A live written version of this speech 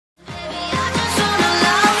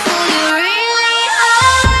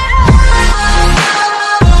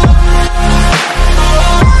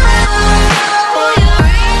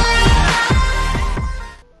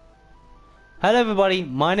everybody,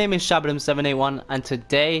 my name is Shabadum781 and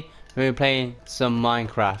today we're playing some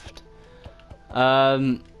Minecraft.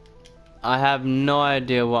 I have no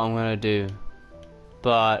idea what I'm gonna do,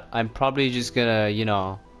 but I'm probably just gonna, you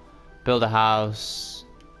know, build a house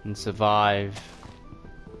and survive.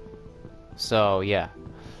 So yeah,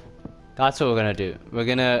 that's what we're gonna do. We're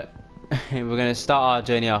gonna we're gonna start our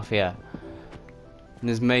journey off here. And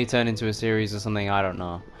this may turn into a series or something, I don't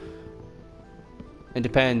know. It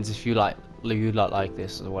depends if you like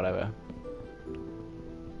this or whatever.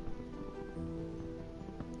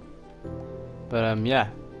 But yeah.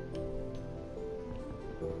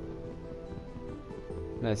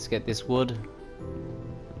 Let's get this wood,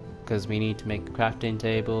 because we need to make a crafting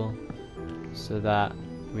table so that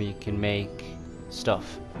we can make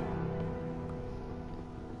stuff.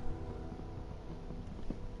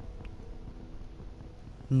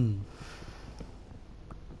 Come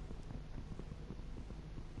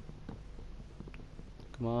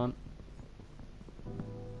on.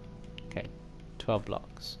 Okay, 12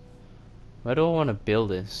 blocks. Where do I want to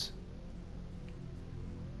build this?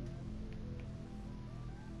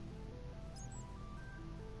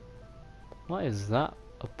 What is that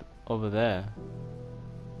up over there?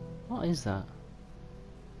 What is that?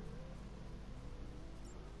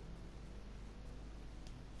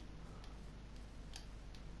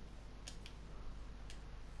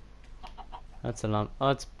 That's a lamp. Oh,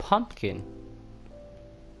 it's pumpkin.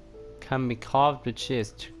 Can be carved with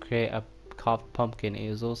shears to create a carved pumpkin. It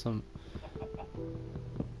is awesome.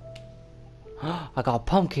 I got a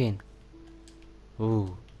pumpkin.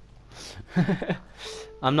 Ooh.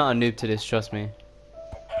 I'm not a noob to this, trust me.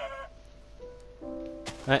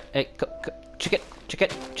 Hey,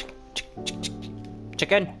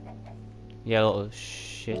 chicken. Yeah, little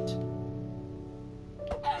shit.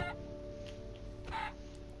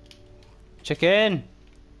 Chicken!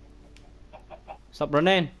 Stop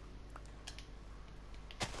running!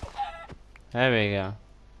 There we go.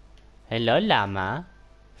 Hello, llama.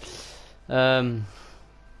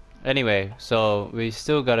 Anyway, so we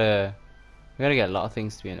gotta get a lot of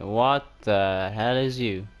things to be in. What the hell is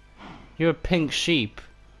you? You're a pink sheep.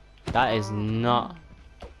 That is not.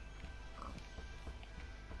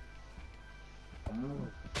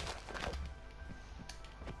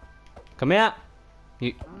 Come here.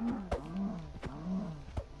 You.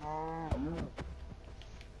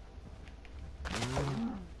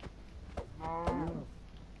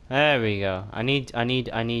 There we go. I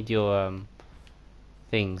need your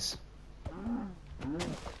things.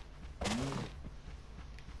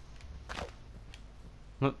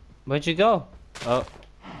 Where'd you go? Oh.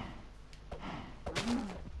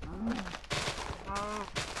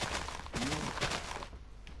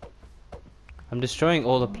 I'm destroying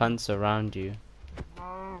all the plants around you.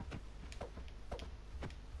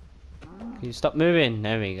 Can you stop moving?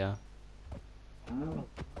 There we go.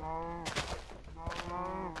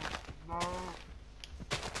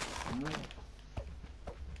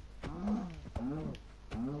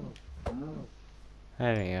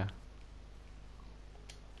 There we go.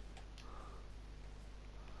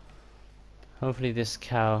 Hopefully this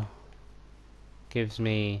cow gives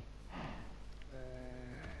me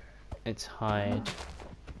its hide.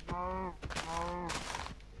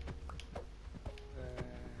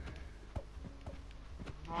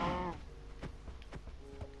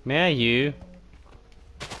 May you?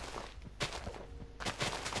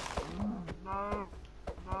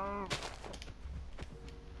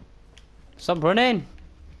 Stop running!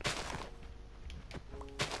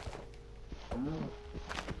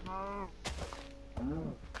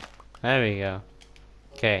 There we go.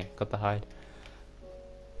 Okay, got the hide.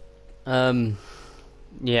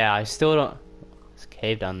 Yeah, I still don't. There's a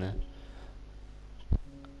cave down there.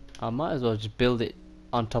 I might as well just build it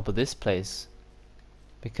on top of this place,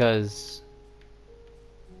 because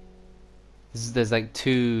there's like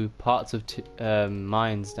two parts of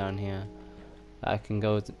mines down here that I can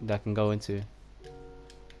go into.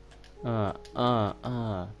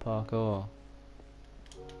 Parkour.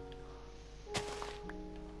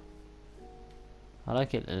 I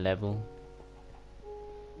like it level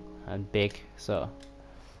and big, so.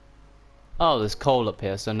 Oh, there's coal up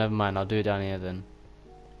here, so never mind, I'll do it down here then.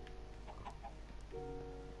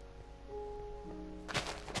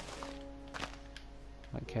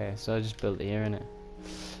 Okay, so I just built it here, innit?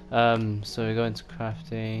 So we go into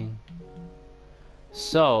crafting.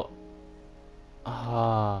 So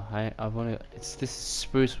I wanna, this is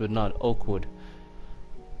spruce wood, not oak wood.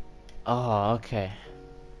 Oh, okay.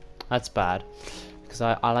 That's bad, because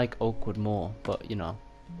I like oak wood more, but you know.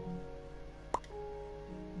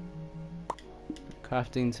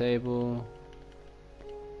 Crafting table.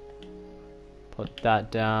 Put that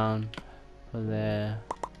down. Put there.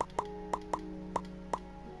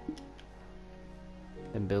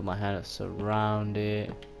 Then build my house around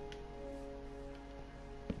it.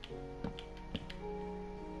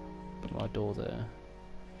 Put my door there.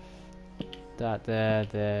 That there,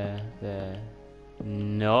 there.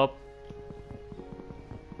 Nope.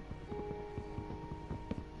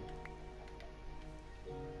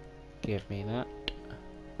 Give me that.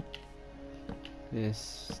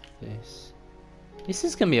 This. This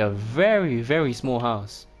is gonna be a very, very small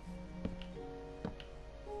house.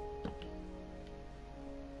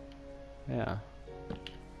 Yeah.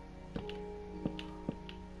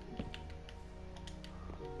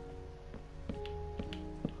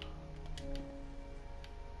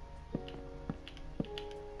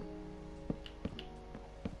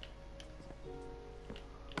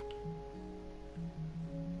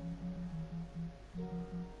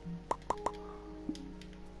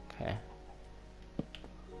 Okay.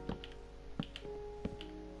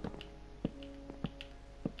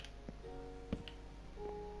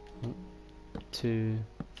 2,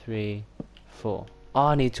 3, 4. Oh,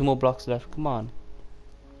 I need 2 more blocks left. Come on.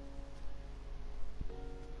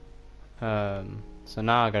 So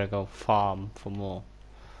now I gotta go farm for more.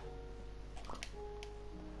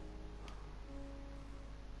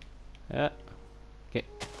 Yeah. Okay.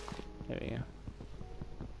 There we go.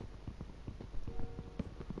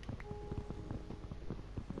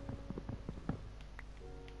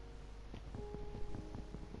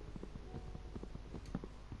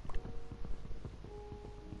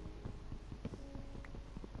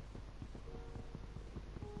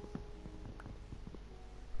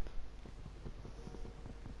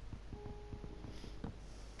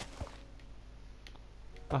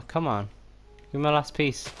 Oh, come on. Give me my last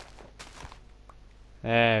piece.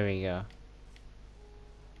 There we go.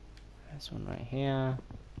 There's one right here.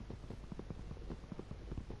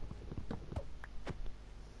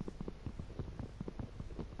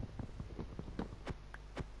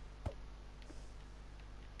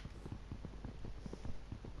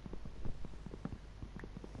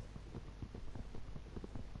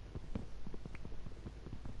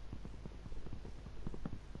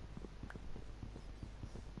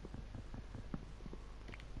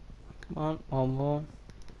 Come on, one more.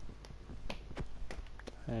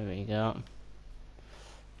 There we go.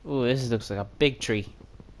 Ooh, this looks like a big tree.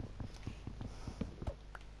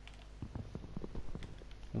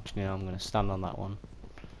 Actually, no, I'm gonna stand on that one.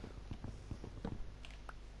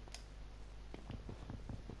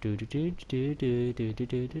 Do do do do do do do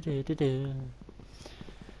do do do do.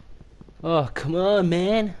 Oh, come on,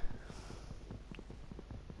 man.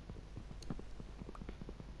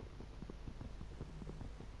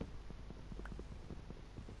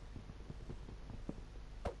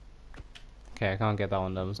 Okay, I can't get that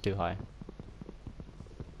one, that was too high.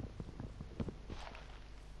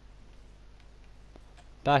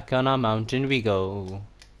 Back on our mountain we go.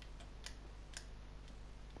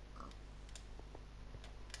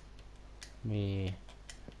 Me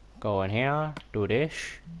go in here, do this,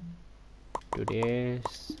 do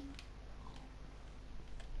this.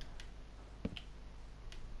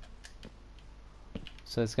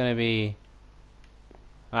 So it's gonna be,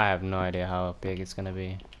 I have no idea how big it's gonna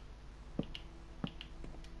be.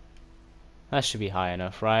 That should be high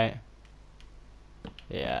enough, right?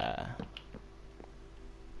 Yeah.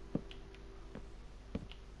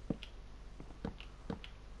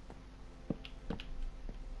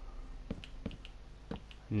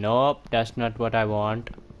 Nope, that's not what I want.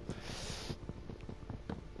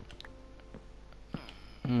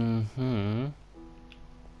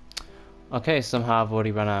 Okay, somehow I've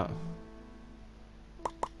already run out.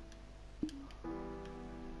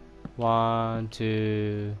 1,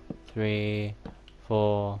 2, 3,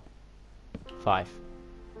 4, 5.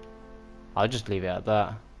 I'll just leave it at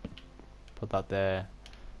that. Put that there.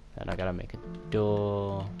 Then I gotta make a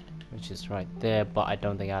door, which is right there, but I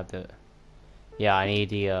don't think I have the... Yeah, I need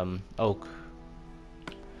the oak.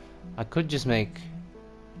 I could just make...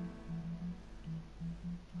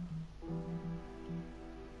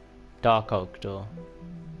 dark oak door.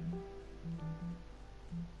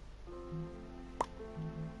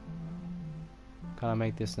 Can I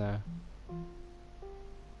make this now?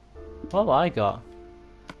 What have I got?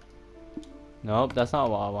 Nope, that's not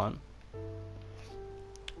what I want.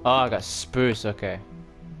 Oh, I got spruce, okay.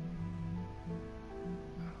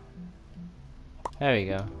 There we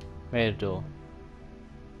go. Made a door.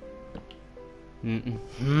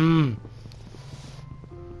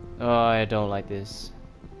 Oh, I don't like this.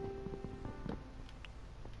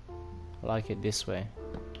 I like it this way.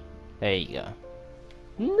 There you go.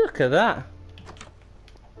 Look at that.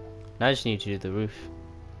 Now I just need to do the roof.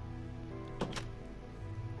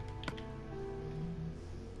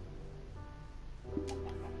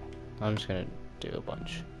 I'm just gonna do a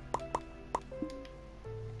bunch.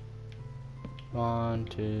 1,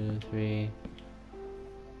 2, 3,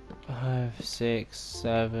 5, 6,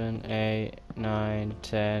 7, 8, 9,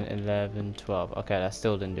 10, 11, 12. Okay, that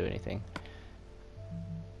still didn't do anything.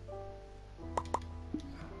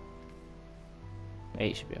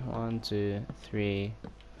 Eight should be 1, 2, 3,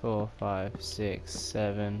 4, 5, 6,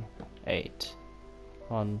 7, 8.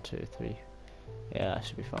 1, 2, 3. Yeah, that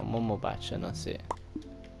should be fine. One more batch and that's it.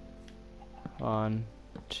 1,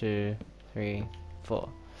 2, 3, 4.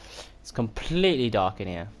 It's completely dark in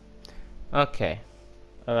here. Okay.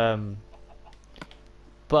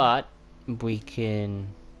 But we can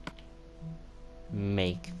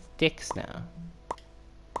make sticks now.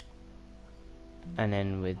 And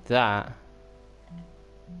then with that,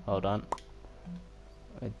 hold on.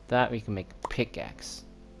 With that we can make a pickaxe.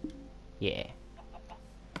 Yeah.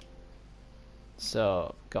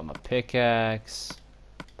 So, got my pickaxe.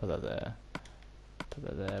 Put that there. Put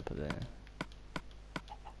that there, put that there.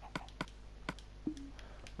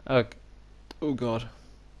 Okay. Oh god.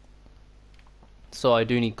 So I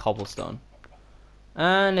do need cobblestone.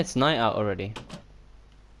 And it's night out already.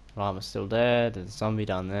 Llama's still there, there's a zombie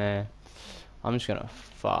down there. I'm just gonna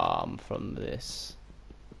farm from this.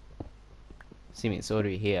 See me, it's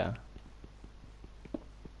already here.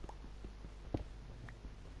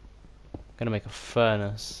 Gonna make a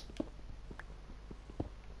furnace.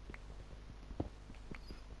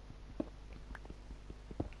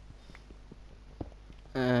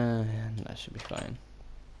 And that should be fine.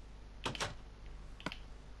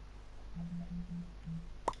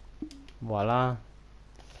 Voila.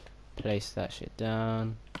 Place that shit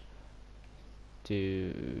down.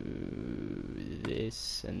 Do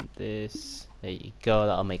this and this. There you go,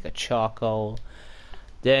 that'll make a charcoal.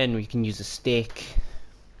 Then we can use a stick.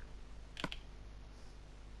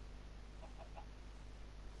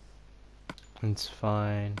 That's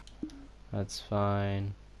fine. That's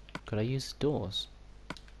fine. Could I use doors?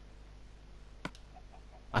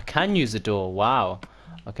 I can use a door, wow.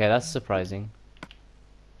 Okay, that's surprising.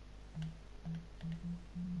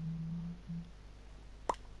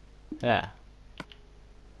 Yeah.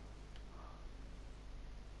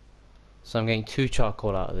 So I'm getting 2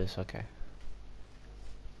 charcoal out of this, okay.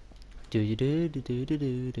 There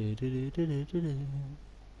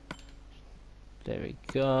we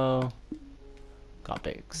go. Got a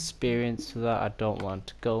bit of experience for that. I don't want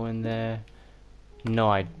to go in there. No,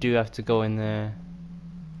 I do have to go in there.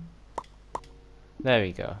 There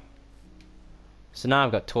we go. So now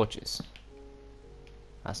I've got torches.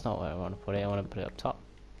 That's not where I want to put it. I want to put it up top.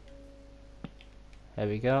 There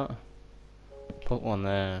we go. Put one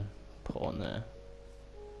there. Put one there.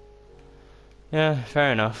 Yeah,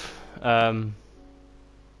 fair enough. Can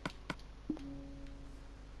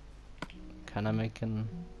I make an...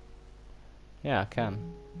 Yeah, I can.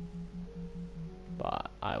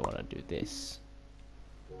 But I want to do this.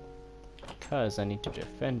 Because I need to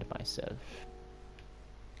defend myself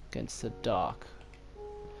against the dark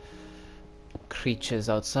creatures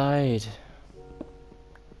outside.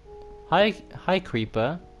 Hi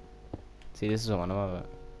creeper. See, this is one I'm over.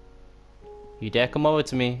 You dare come over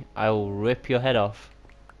to me, I will rip your head off.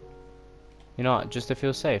 You know what, just to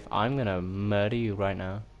feel safe, I'm gonna murder you right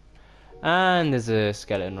now. And there's a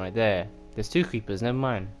skeleton right there. There's 2 creepers, never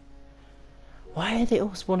mind. Why are they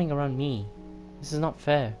all spawning around me? This is not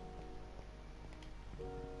fair.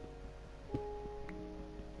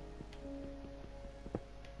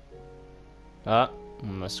 Ah,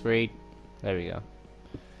 I'm screwed. There we go.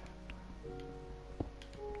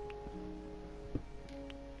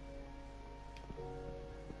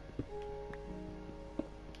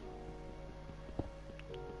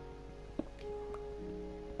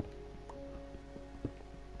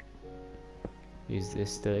 Use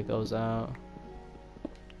this till it goes out.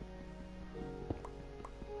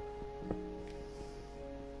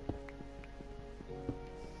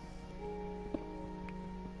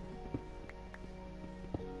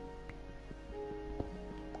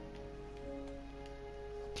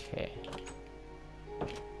 Okay.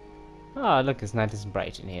 Ah, look, it's nice and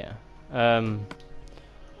bright in here.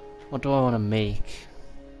 What do I want to make?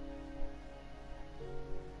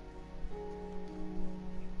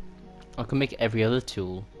 I can make every other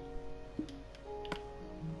tool if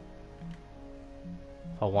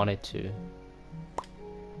I wanted to.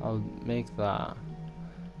 I'll make that.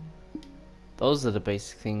 Those are the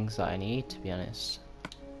basic things that I need, to be honest.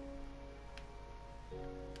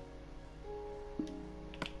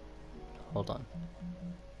 Hold on.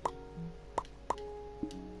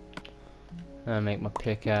 Make my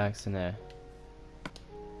pickaxe in there.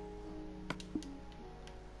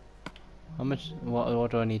 How much?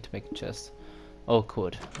 What do I need to make a chest? Oak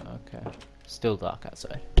wood. Okay. Still dark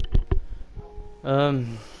outside.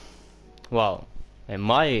 Well, in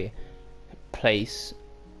my place,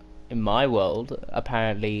 in my world,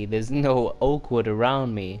 apparently there's no oak wood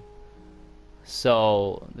around me,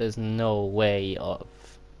 so there's no way of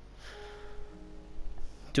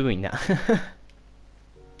doing that.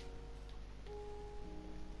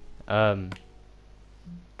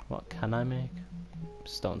 What can I make?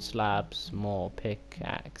 Stone slabs, more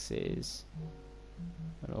pickaxes,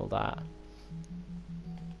 and all that.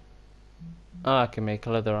 Oh, I can make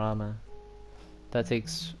leather armor. That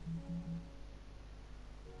takes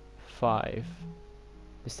 5.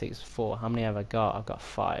 This takes 4. How many have I got? I've got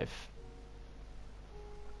 5.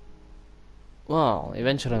 Well,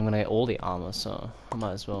 eventually I'm gonna get all the armor, so I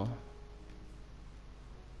might as well.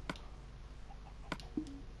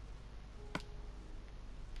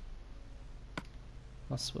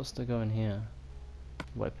 What's supposed to go in here?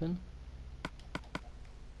 Weapon?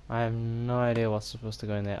 I have no idea what's supposed to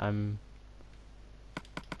go in there.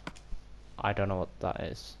 I don't know what that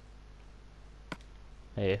is.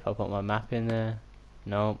 Hey, if I put my map in there.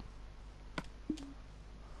 Nope.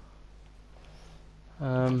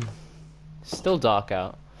 Still dark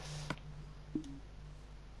out.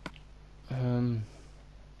 I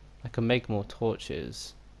can make more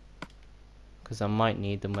torches, because I might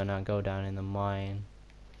need them when I go down in the mine.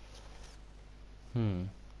 What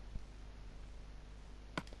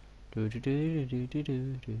do I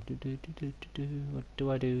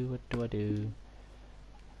do? What do I do?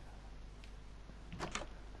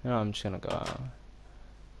 No, I'm just gonna go out.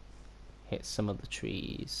 Hit some of the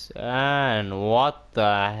trees. And what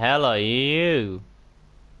the hell are you?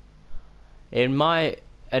 In my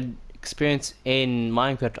experience in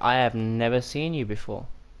Minecraft, I have never seen you before.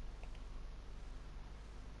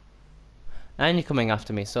 And you're coming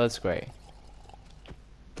after me, so it's great. What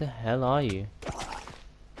the hell are you?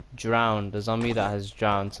 Drowned. The zombie that has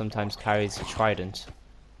drowned sometimes carries a trident.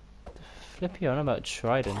 What the flip are you on about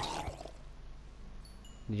trident?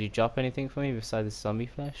 Did you drop anything for me besides this zombie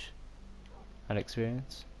flesh? And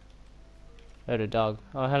experience? Oh, the dog.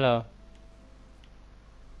 Oh, hello.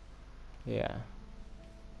 Yeah.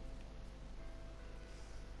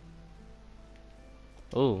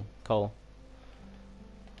 Ooh, coal.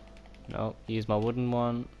 No, use my wooden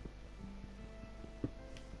one.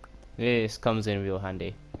 This comes in real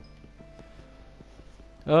handy.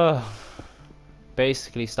 Oh,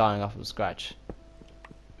 basically starting off from scratch.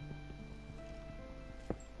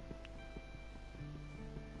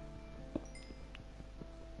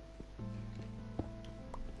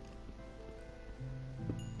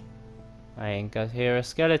 I ain't got here a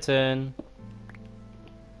skeleton.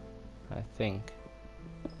 I think.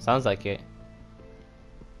 Sounds like it.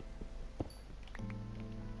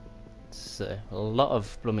 It's a lot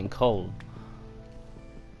of blooming coal.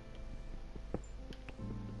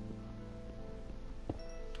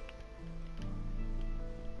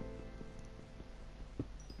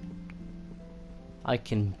 I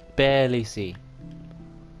can barely see.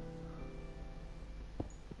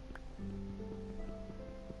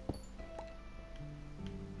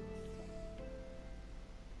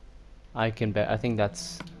 I think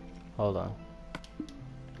that's. Hold on.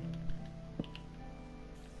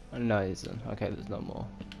 No, it isn't. Okay, there's no more.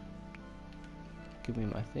 Give me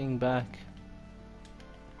my thing back.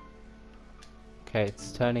 Okay,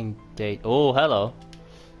 it's turning day. Oh, hello.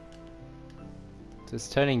 So it's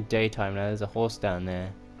turning daytime now. There's a horse down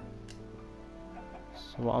there.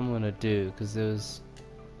 So what I'm gonna do, because there's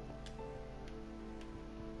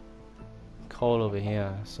coal over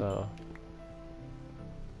here, so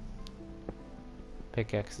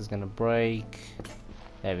pickaxe is gonna break.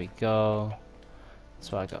 There we go.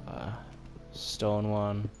 So I got a stone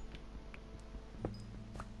one.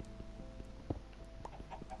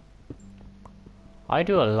 I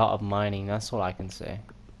do a lot of mining, that's all I can say.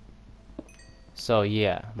 So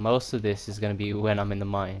yeah, most of this is gonna be when I'm in the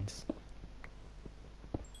mines.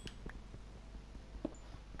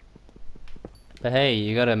 But hey,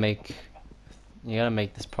 you gotta make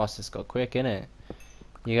this process go quick, innit?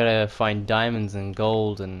 You gotta find diamonds and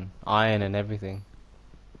gold and iron and everything.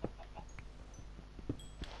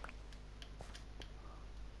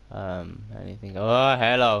 Anything? Oh,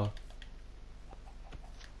 hello.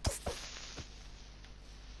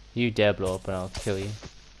 You dare blow up and I'll kill you.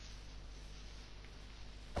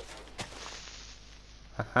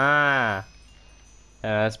 Haha.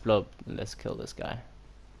 Yeah, let's blow up. Let's kill this guy.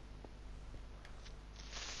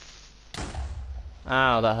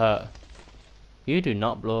 Ow, that hurt. You do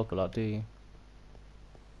not blow up a lot, do you?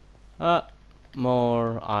 Uh,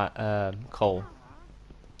 more coal.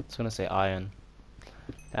 I was gonna say iron.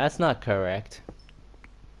 That's not correct.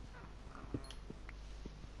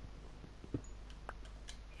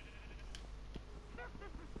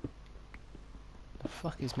 The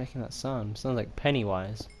fuck is making that sound? Sounds like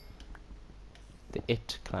Pennywise. The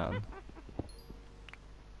It clown.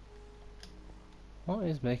 What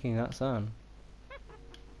is making that sound?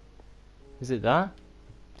 Is it that?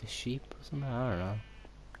 The sheep or something? I don't know.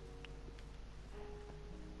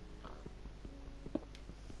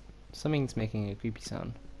 Something's making a creepy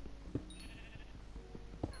sound.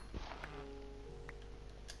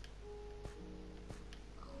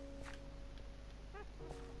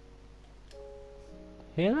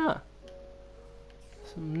 Hear that?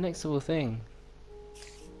 Some next little thing.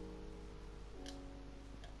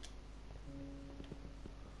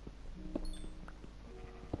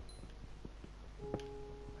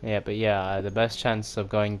 Yeah, but yeah, the best chance of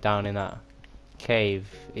going down in that cave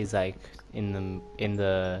is like in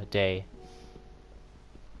the day.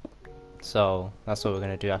 So that's what we're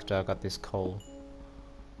gonna do after I got this coal.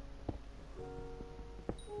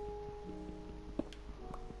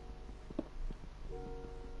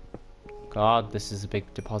 God, this is a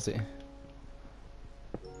big deposit.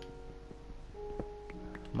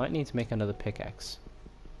 Might need to make another pickaxe.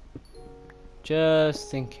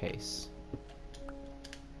 Just in case.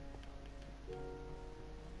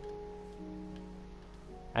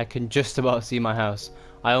 I can just about see my house.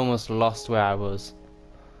 I almost lost where I was.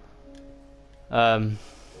 Come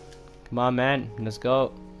on, man, let's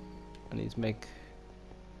go. I need to make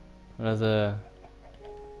another.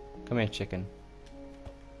 Come here, chicken.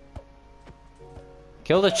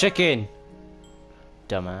 Kill the chicken,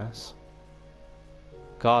 dumbass.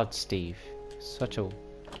 God, Steve, such a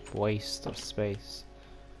waste of space.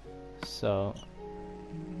 So,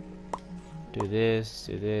 do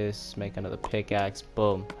this, make another pickaxe,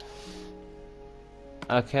 boom.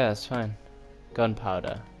 Okay, that's fine.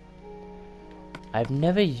 Gunpowder. I've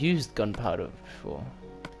never used gunpowder before.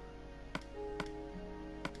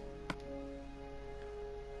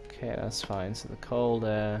 Okay, that's fine. So the coal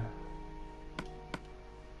there.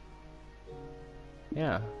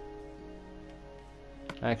 Yeah.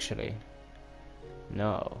 Actually,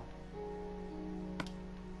 no.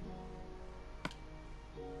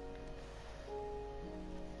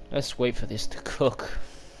 Let's wait for this to cook.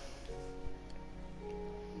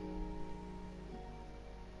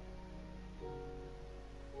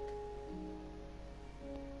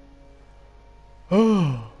 I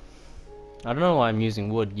don't know why I'm using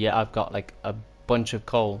wood, yet I've got like a bunch of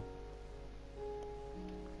coal.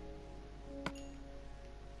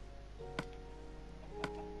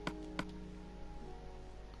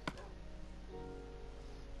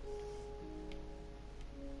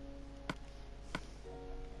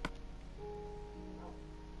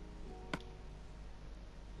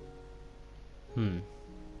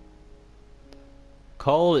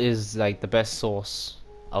 Coal is like the best source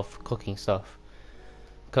of cooking stuff.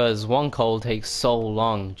 Because one coal takes so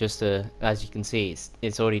long just to, as you can see,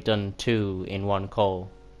 it's already done 2 in 1 coal.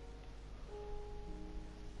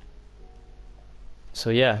 So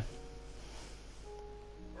yeah.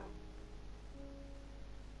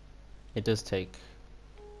 It does take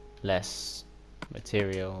less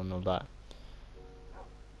material and all that.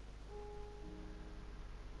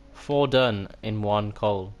 4 done in 1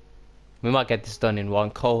 coal. We might get this done in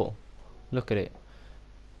 1 coal. Look at it.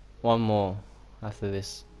 1 more after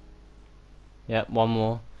this. Yep, 1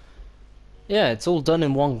 more. Yeah, it's all done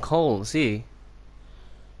in 1 coal, see?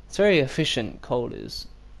 It's very efficient, coal is.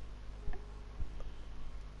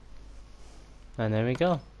 And there we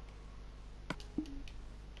go.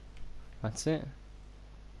 That's it.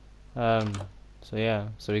 So yeah,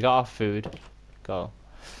 so we got our food. Go.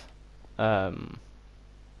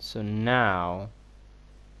 So now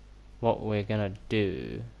what we're gonna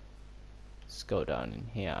do is go down in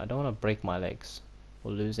here. I don't want to break my legs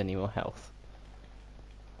or lose any more health.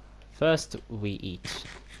 First we eat.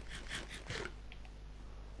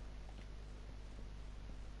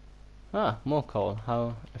 Ah, more coal.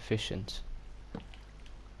 How efficient.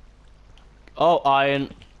 Oh, iron.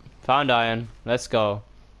 Found iron. Let's go.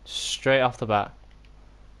 Straight off the bat.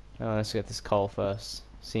 Oh, let's get this coal first,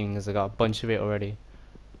 seeing as I got a bunch of it already.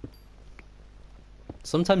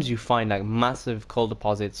 Sometimes you find like massive coal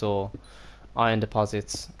deposits or iron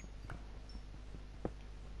deposits.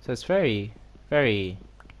 So it's very, very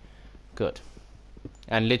good.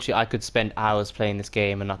 And literally I could spend hours playing this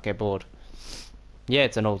game and not get bored. Yeah,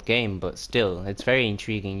 it's an old game, but still, it's very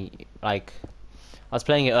intriguing. Like, I was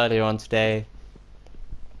playing it earlier on today.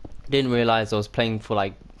 Didn't realize I was playing for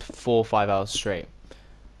like 4 or 5 hours straight.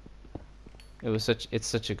 It's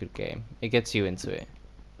such a good game. It gets you into it.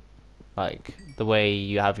 Like the way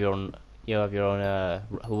you have your own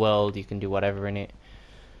world, you can do whatever in it.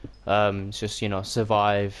 It's just, you know,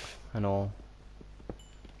 survive and all.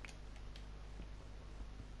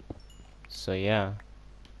 So yeah.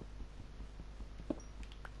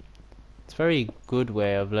 It's a very good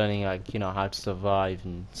way of learning, like, you know, how to survive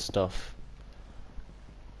and stuff.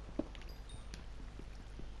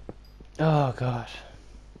 Oh god.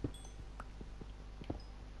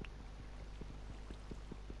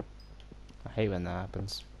 I hate when that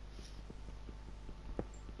happens.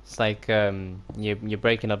 It's like you're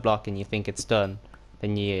breaking a block and you think it's done,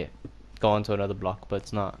 then you go on to another block, but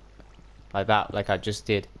it's not. Like that, like I just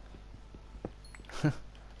did.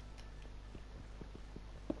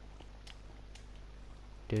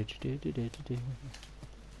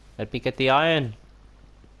 Let me get the iron.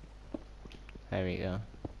 There we go.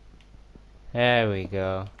 There we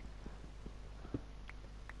go.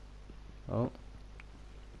 Oh.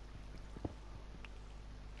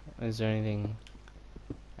 Is there anything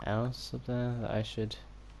else up there that I should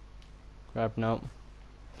grab? Nope.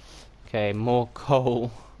 Okay, more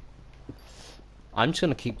coal. I'm just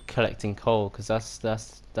gonna keep collecting coal because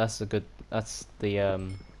that's a good, that's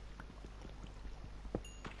the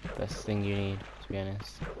best thing you need, to be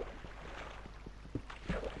honest.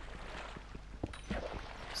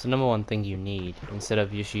 It's the number one thing you need instead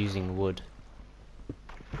of just using wood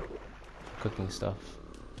for cooking stuff.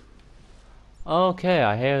 Okay,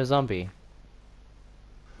 I hear a zombie.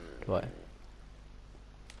 Do I?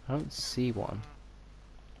 I don't see one.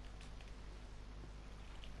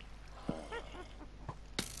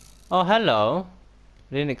 Oh, hello.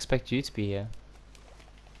 I didn't expect you to be here.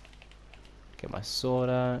 Get my sword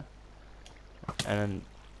out. And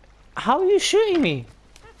how are you shooting me?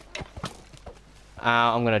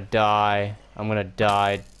 Ow, I'm gonna die. I'm gonna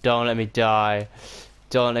die. Don't let me die.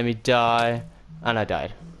 Don't let me die. And I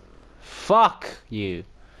died. Fuck you.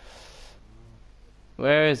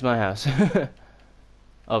 Where is my house?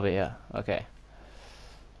 Over here. Okay.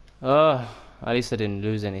 Oh, at least I didn't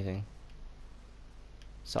lose anything.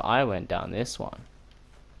 So I went down this one.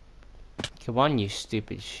 Come on, you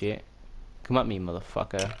stupid shit. Come at me,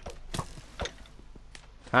 motherfucker.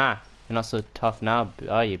 Ah, you're not so tough now,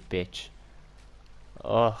 are you, bitch?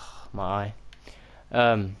 Ugh, my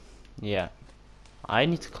eye. Yeah. I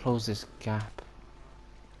need to close this gap.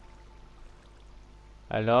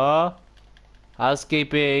 Hello?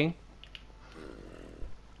 Housekeeping?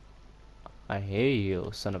 I hear you,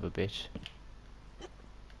 son of a bitch.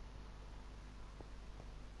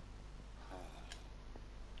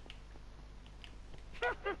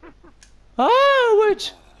 Oh,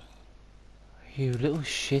 witch! You little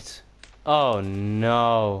shit. Oh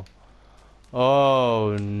no.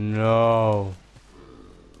 Oh no.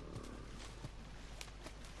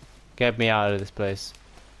 Get me out of this place.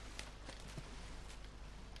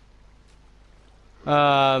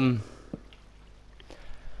 Well,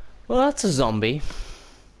 that's a zombie.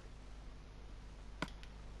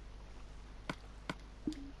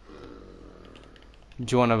 Do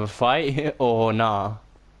you want to have a fight or nah?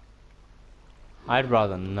 I'd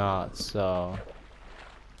rather not, so.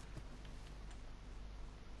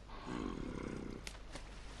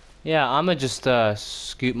 Yeah, I'ma just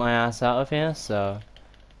scoot my ass out of here, so.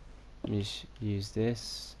 Let me just use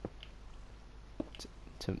this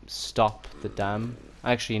to stop the dam.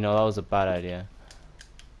 Actually, no, that was a bad idea.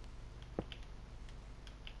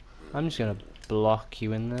 I'm just gonna block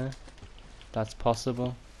you in there. That's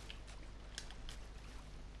possible.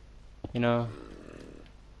 You know.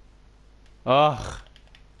 Ugh.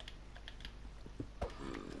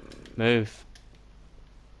 Move.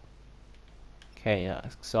 Okay, yeah.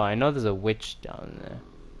 So I know there's a witch down there.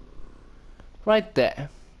 Right there.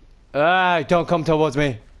 Ah! Don't come towards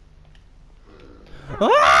me.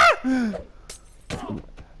 Ah!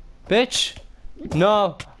 Bitch!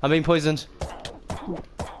 No! I'm being poisoned.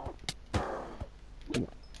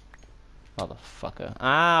 Motherfucker.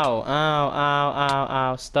 Ow! Ow! Ow! Ow!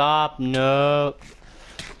 Ow! Stop! No!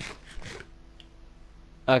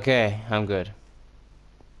 Okay, I'm good.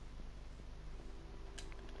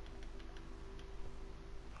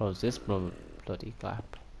 Close this bloody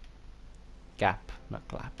gap. Gap, not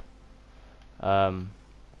clap.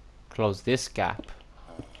 Close this gap.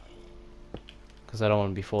 Because I don't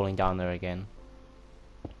want to be falling down there again.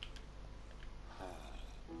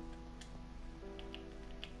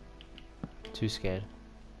 Too scared.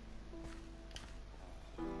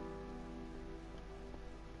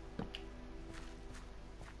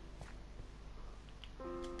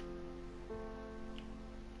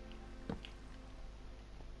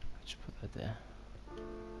 Just put that there.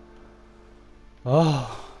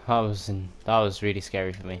 Oh, that was really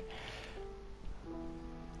scary for me.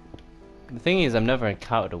 The thing is, I've never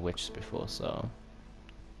encountered a witch before, so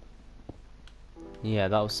yeah,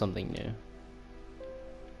 that was something new.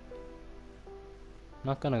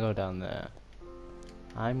 Not gonna go down there.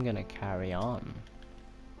 I'm gonna carry on.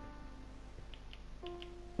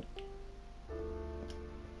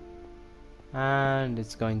 And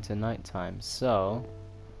it's going to nighttime, so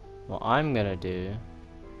what I'm gonna do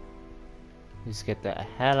is get the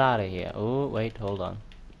hell out of here. Oh, wait, hold on.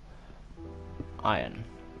 Iron.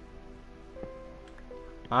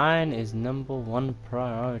 Iron is #1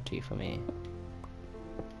 priority for me.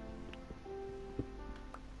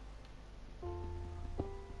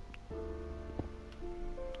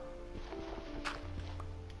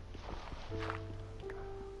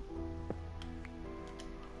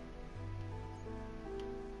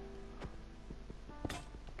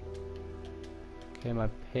 Okay, my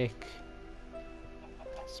pick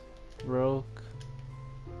is broke.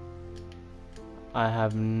 I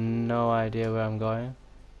have no idea where I'm going,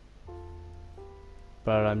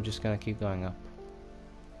 but I'm just gonna keep going up.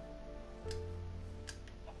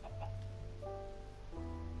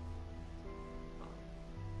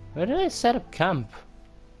 Where did I set up camp?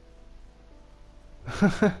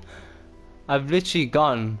 I've literally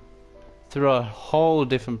gone through a whole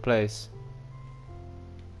different place.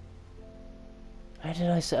 Where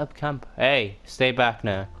did I set up camp? Hey, stay back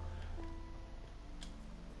now.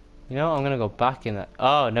 You know, I'm gonna go back in that.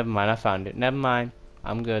 Oh, never mind, I found it. Never mind,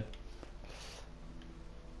 I'm good.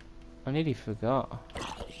 I nearly forgot.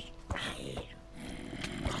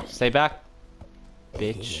 Stay back,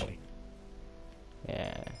 bitch.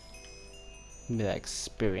 Yeah. Give me that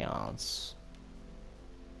experience.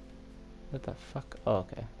 What the fuck? Oh,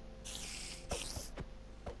 okay.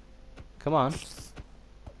 Come on.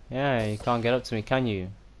 Yeah, you can't get up to me, can you?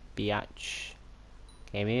 Biatch.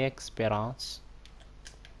 Give me experience.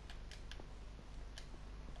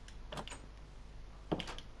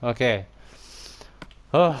 Okay.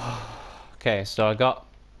 Oh. Okay, so I got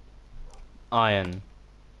iron,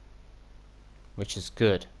 which is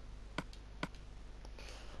good.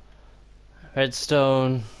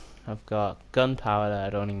 Redstone. I've got gunpowder I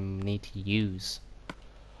don't even need to use.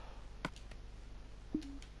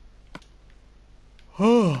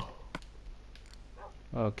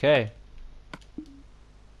 Okay.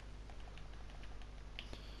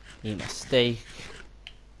 Eat my steak.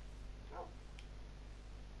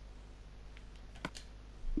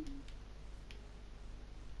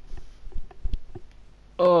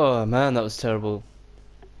 Oh man, that was terrible.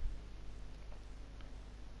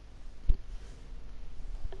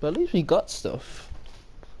 But at least we got stuff.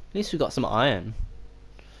 At least we got some iron.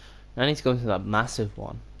 I need to go into that massive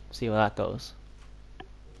one. See where that goes.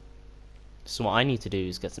 So what I need to do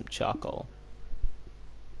is get some charcoal.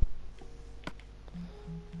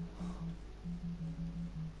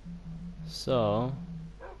 So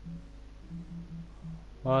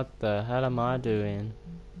what the hell am I doing?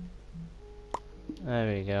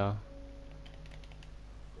 There we go.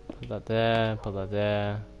 Put that there, put that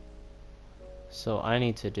there. So I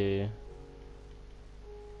need to do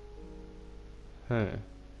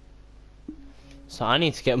So I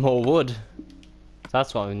need to get more wood.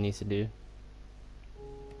 That's what we need to do.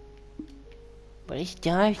 But it's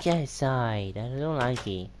dark outside. I don't like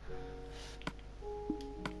it.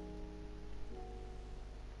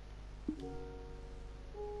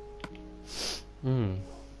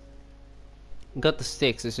 Got the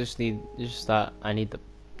sticks. It's just that I need the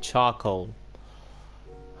charcoal.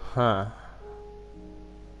 Huh.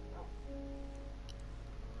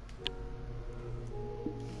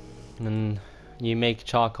 And you make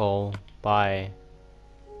charcoal by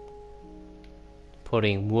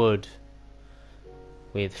putting wood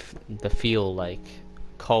with the fuel, like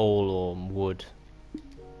coal or wood.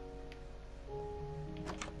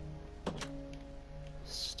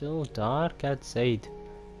 Still dark outside.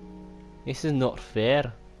 This is not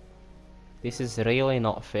fair. This is really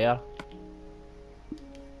not fair.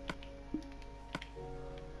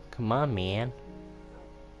 Come on, man.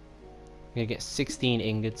 I'm gonna get 16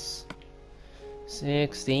 ingots.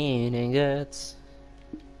 16 ingots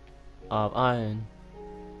of iron.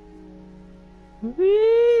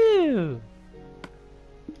 Woo!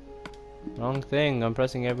 Wrong thing. I'm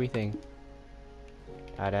pressing everything.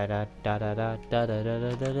 Da da da da da da da da da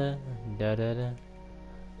da da da da da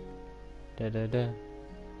da da da.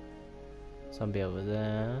 Zombie over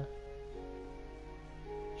there.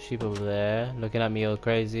 Sheep over there, looking at me all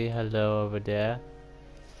crazy. Hello over there.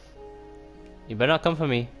 You better not come for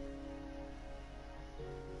me.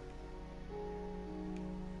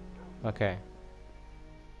 Okay.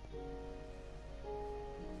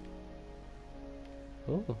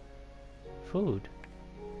 Ooh. Food.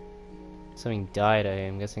 Something died.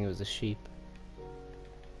 I'm guessing it was a sheep.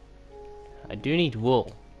 I do need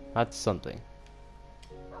wool. That's something.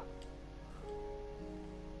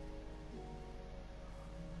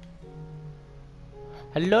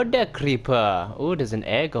 Hello there, creeper. Oh, there's an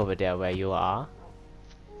egg over there where you are.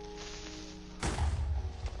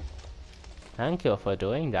 Thank you for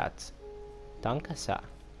doing that. Danke, sir.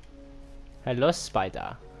 Hello,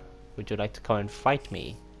 spider. Would you like to come and fight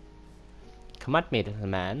me? Come at me, little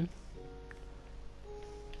man.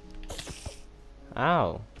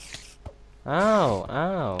 Ow. Ow,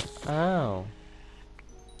 ow, ow.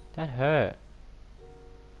 That hurt.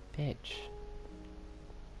 Bitch.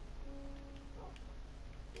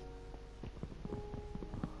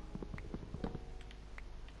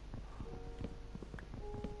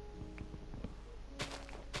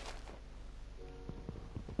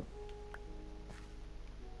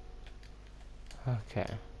 Okay.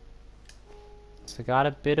 So I got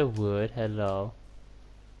a bit of wood. Hello.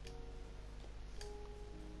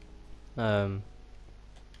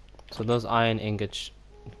 So those iron ingots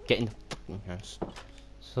get in the fucking house.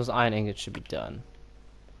 So those iron ingots should be done.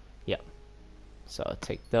 Yep. So I'll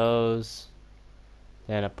take those.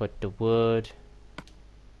 Then I put the wood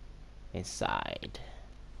inside.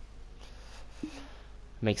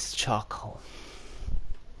 Makes charcoal.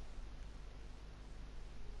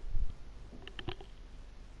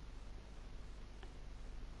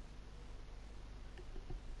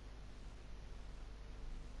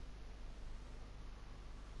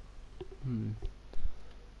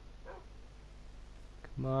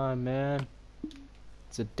 Come on, man.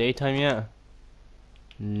 Is it daytime yet?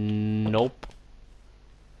 Nope.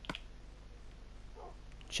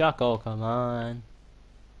 Charcoal, come on.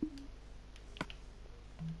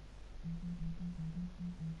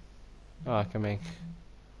 Oh, I can make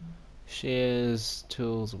shears,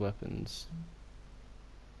 tools, weapons.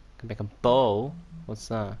 I can make a bow. What's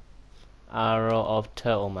that? Arrow of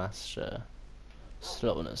Turtle Master.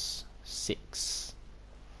 Slowness 6.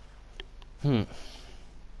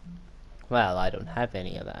 Well, I don't have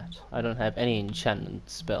any of that. I don't have any enchantment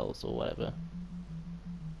spells or whatever.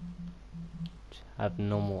 I have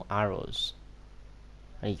no more arrows.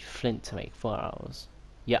 I need flint to make 4 arrows.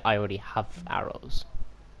 Yeah, I already have arrows.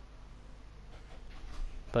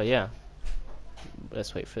 But yeah,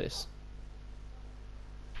 let's wait for this.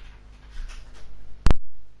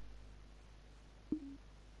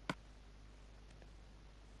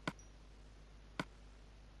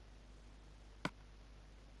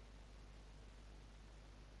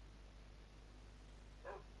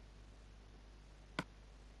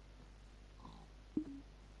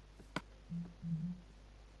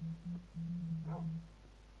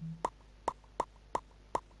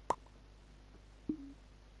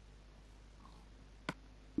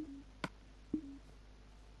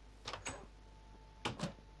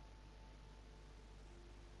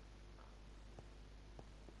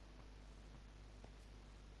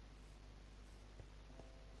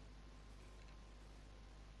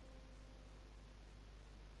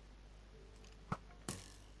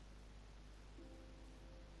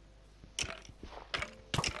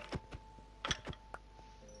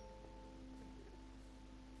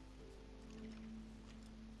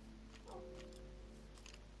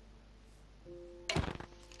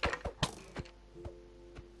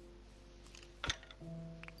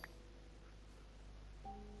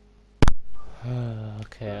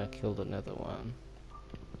 Okay, I killed another one.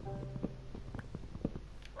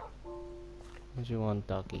 What do you want,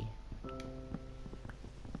 doggy?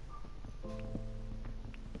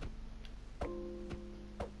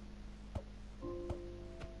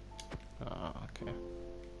 Oh, okay.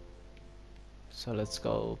 So let's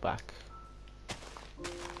go back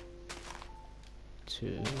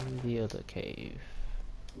to the other cave.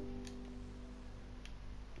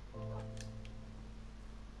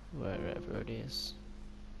 Wherever it is.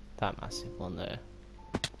 That massive one there.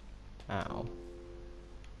 Ow.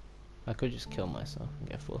 I could just kill myself and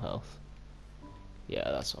get full health. Yeah,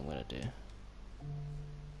 that's what I'm gonna do.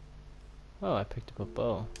 Oh, I picked up a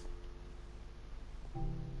bow.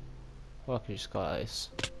 Well, I could just go like this.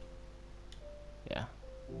 Yeah.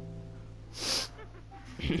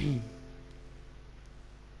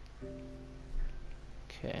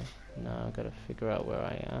 Okay, now I gotta figure out where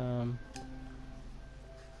I am.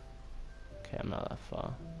 Okay, I'm not that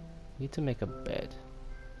far. Need to make a bed.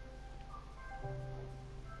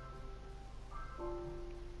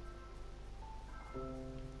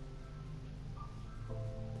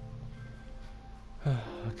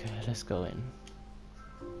 Okay, let's go in.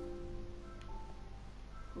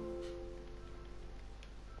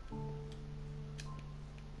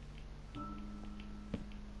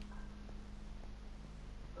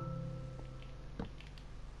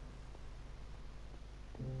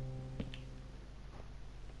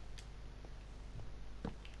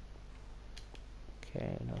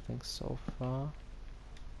 Okay, nothing so far.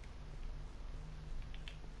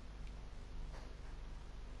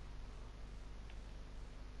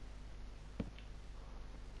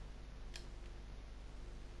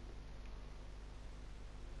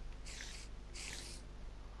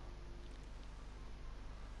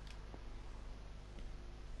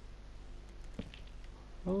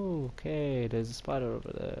 Okay, there's a spider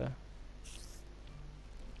over there.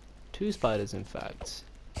 Two spiders, in fact.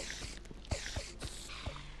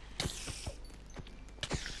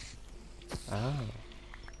 Oh.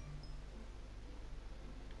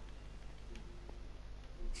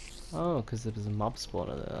 Oh, because there was a mob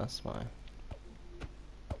spawner there, that's why.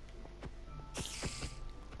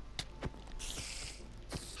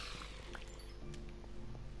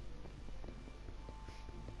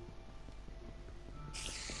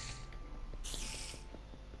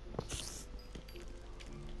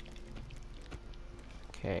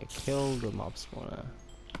 Okay, kill the mob spawner.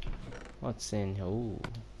 What's in here? Ooh.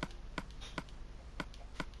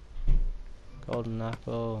 Golden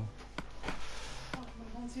apple.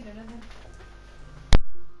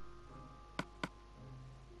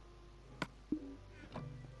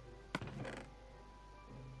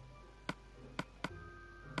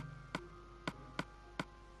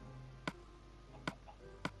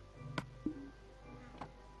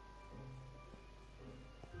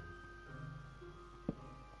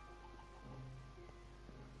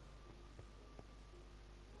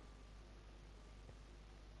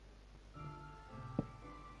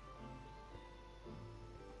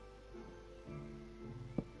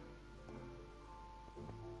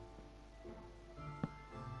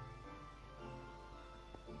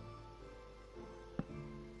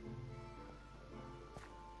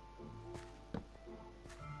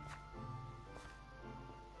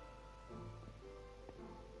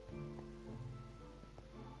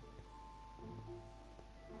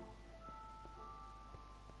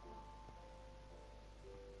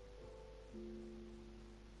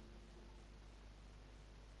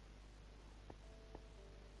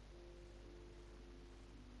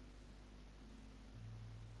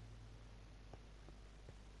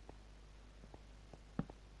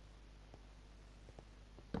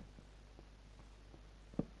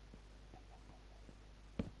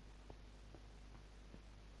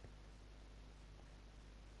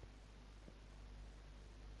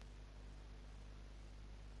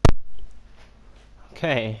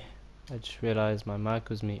 Okay, I just realized my mic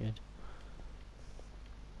was muted.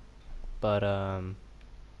 But,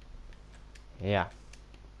 yeah.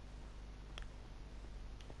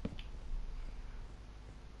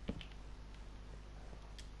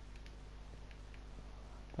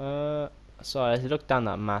 So I looked down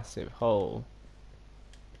that massive hole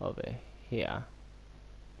over here.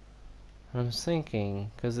 And I was thinking,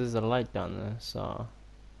 because there's a light down there, so...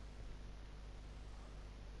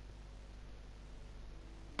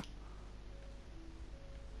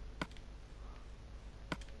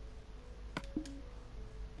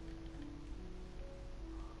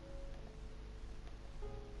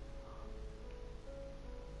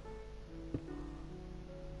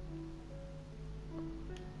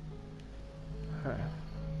 Huh.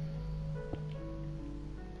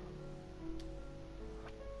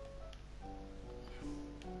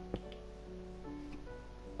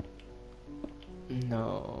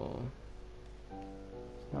 No.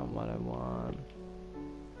 It's not what I want.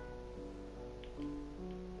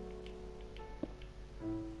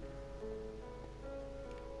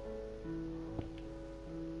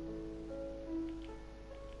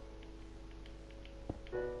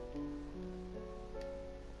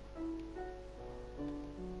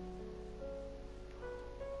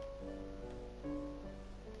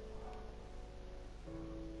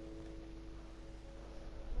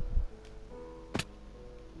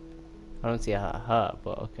 I don't see a hut,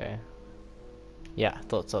 but okay. Yeah, I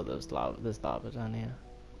thought so. There's lava down here.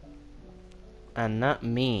 And that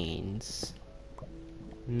means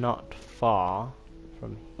not far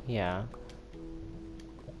from here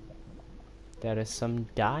there is some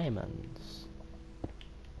diamonds.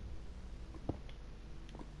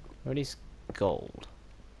 What is gold?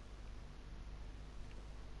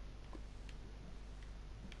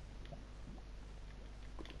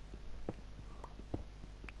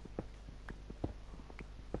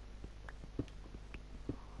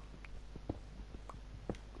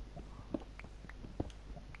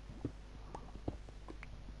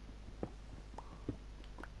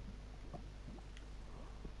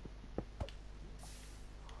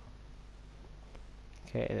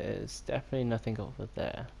 Okay, there's definitely nothing over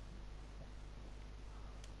there.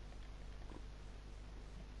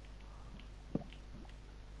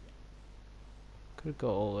 Could go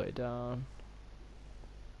all the way down.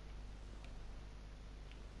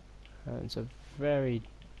 And it's a very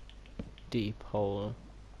deep hole.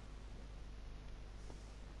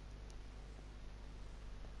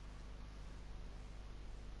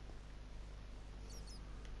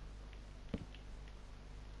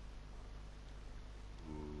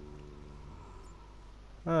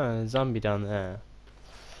 Ah, a zombie down there.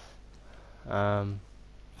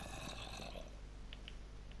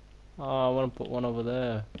 Oh, I want to put one over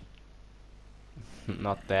there.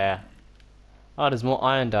 Not there. Oh, there's more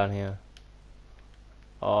iron down here.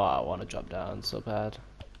 Oh, I want to drop down so bad.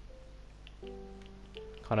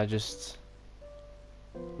 Can't I just...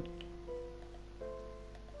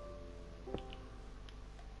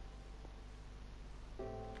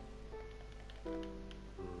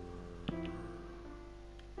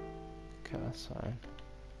 Okay, that's fine.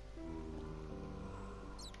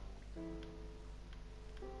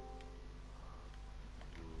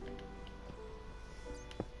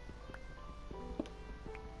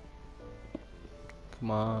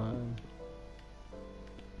 Come on.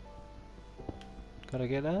 Gotta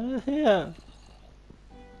get out of here.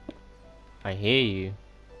 I hear you.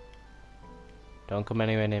 Don't come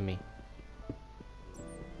anywhere near me.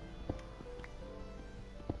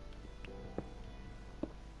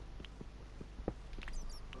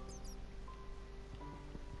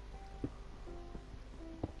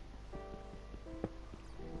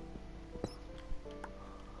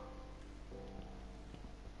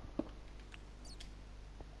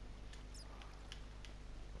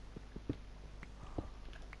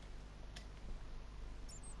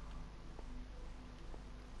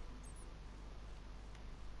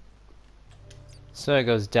 So it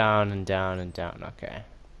goes down and down and down, okay.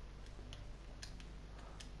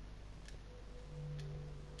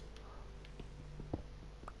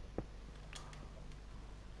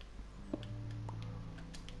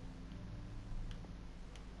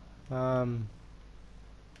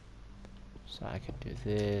 So I could do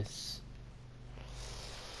this.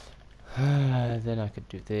 Then I could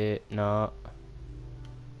do this. No.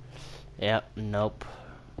 Yep, nope.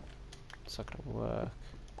 It's not gonna work.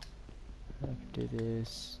 I could do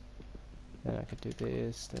this. Then I could do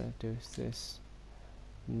this. Then I do this.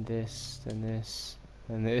 And this. Then this.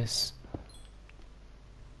 Then this.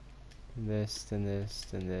 And this. Then this.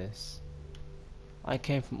 Then this. I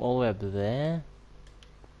came from all the way up there.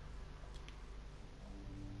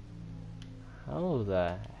 How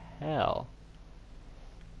the hell?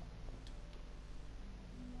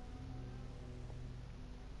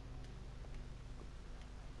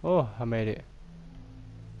 Oh, I made it.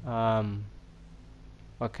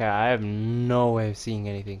 Okay, I have no way of seeing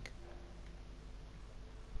anything.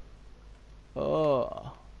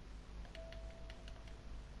 Oh.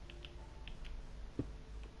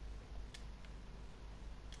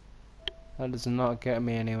 That does not get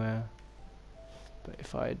me anywhere. But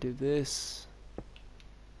if I do this...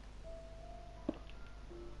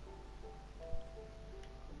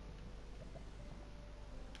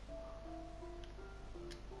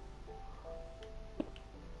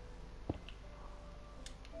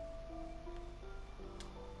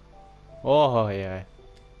 Oh, yeah.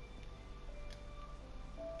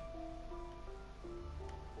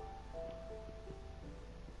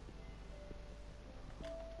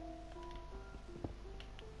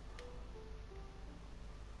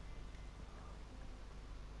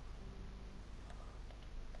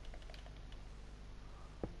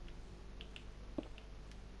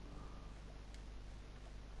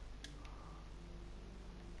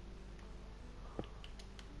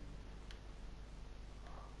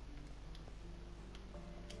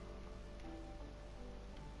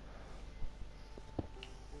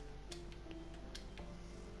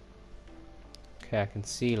 Okay, I can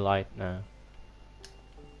see light now.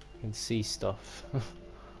 I can see stuff.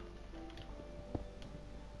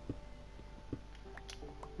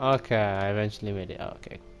 Okay, I eventually made it.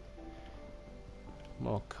 Okay.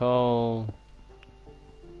 More coal.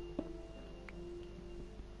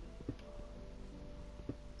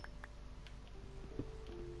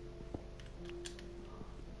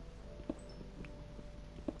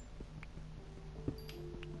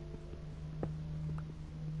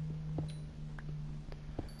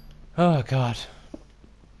 Oh god.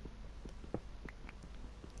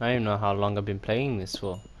 I don't even know how long I've been playing this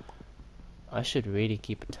for. I should really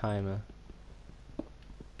keep a timer.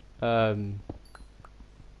 I'm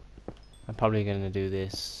probably gonna do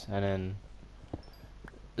this and then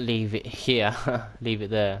leave it here. Leave it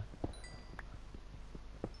there.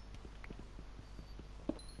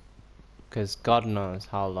 Because God knows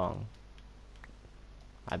how long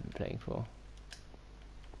I've been playing for.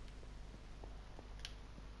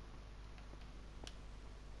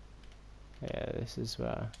 Yeah, this is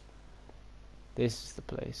where. This is the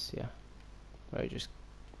place, yeah. Where I just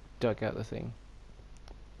dug out the thing.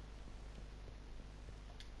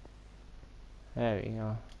 There we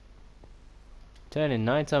go. Turning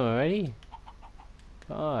nighttime already?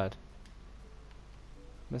 God.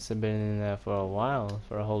 Must have been in there for a while,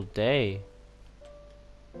 for a whole day.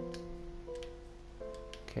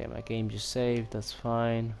 Okay, my game just saved, that's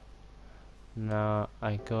fine. Now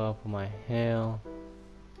I go up on my hill.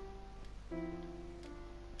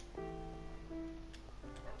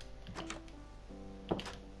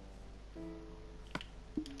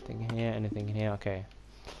 Anything in here? Okay.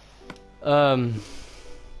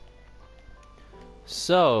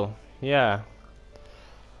 So, yeah.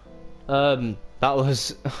 That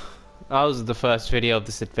was that was the first video of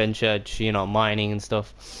this adventure, you know, mining and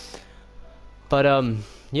stuff. But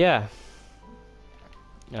yeah.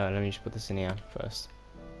 Let me just put this in here first.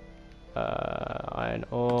 Iron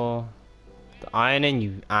ore. The iron in,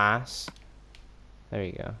 you ass. There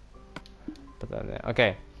you go. Put that there.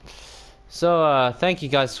 Okay. So thank you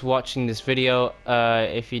guys for watching this video.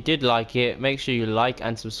 If you did like it, make sure you like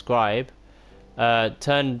and subscribe.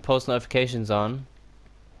 Turn post notifications on.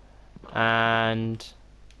 And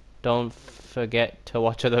don't forget to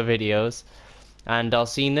watch other videos. And I'll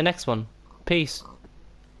see you in the next one. Peace.